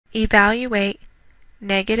evaluate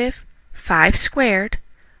negative 5 squared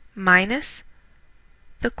minus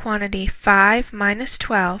the quantity 5 minus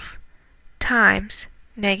 12 times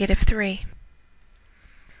negative 3.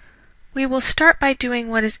 We will start by doing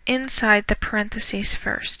what is inside the parentheses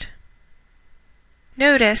first.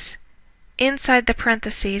 Notice, inside the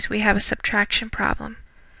parentheses we have a subtraction problem,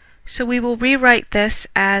 so we will rewrite this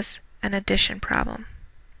as an addition problem.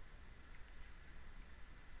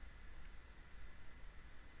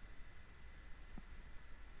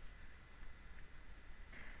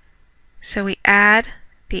 So we add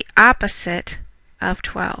the opposite of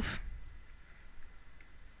 12.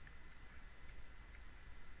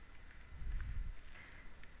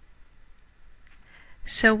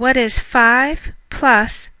 So what is 5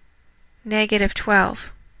 plus negative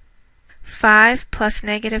 12? 5 plus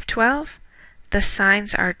negative 12, the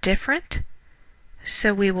signs are different,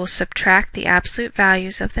 so we will subtract the absolute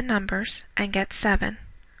values of the numbers and get 7.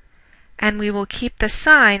 And we will keep the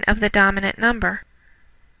sign of the dominant number.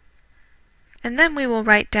 And then we will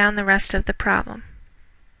write down the rest of the problem.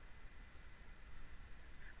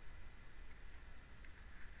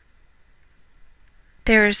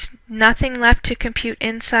 There is nothing left to compute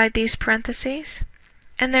inside these parentheses,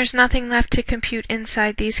 and there's nothing left to compute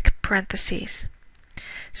inside these parentheses.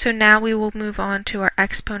 So now we will move on to our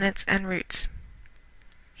exponents and roots.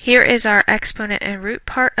 Here is our exponent and root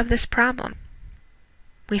part of this problem.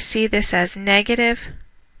 We see this as negative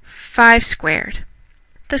 5 squared.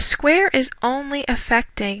 The square is only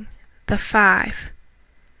affecting the 5.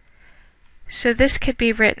 So this could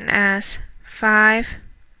be written as 5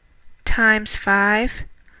 times 5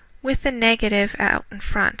 with the negative out in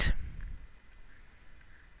front.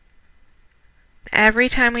 Every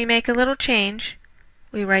time we make a little change,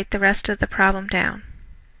 we write the rest of the problem down.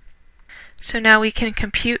 So now we can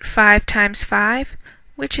compute 5 times 5,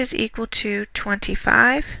 which is equal to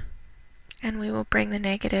 25, and we will bring the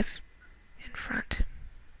negative in front.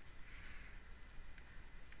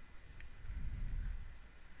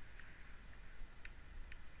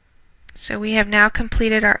 So we have now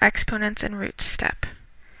completed our exponents and roots step.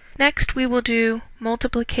 Next we will do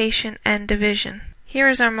multiplication and division. Here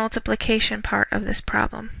is our multiplication part of this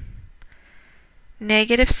problem.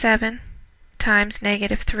 Negative 7 times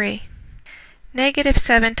negative 3. Negative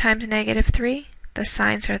 7 times negative 3, the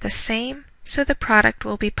signs are the same, so the product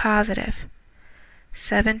will be positive.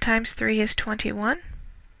 7 times 3 is 21,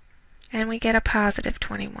 and we get a positive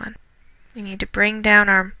 21. We need to bring down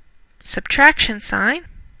our subtraction sign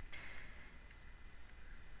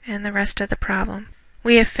and the rest of the problem.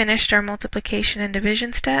 We have finished our multiplication and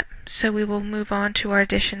division step, so we will move on to our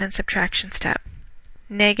addition and subtraction step.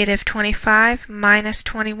 Negative 25 minus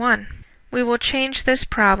 21. We will change this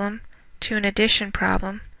problem to an addition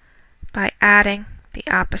problem by adding the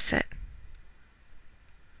opposite.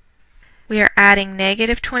 We are adding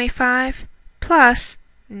negative 25 plus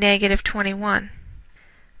negative 21.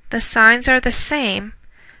 The signs are the same,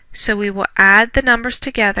 so we will add the numbers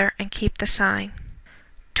together and keep the sign.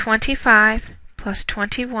 25 plus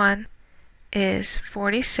 21 is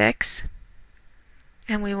 46,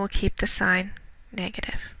 and we will keep the sign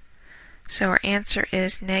negative. So our answer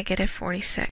is negative 46.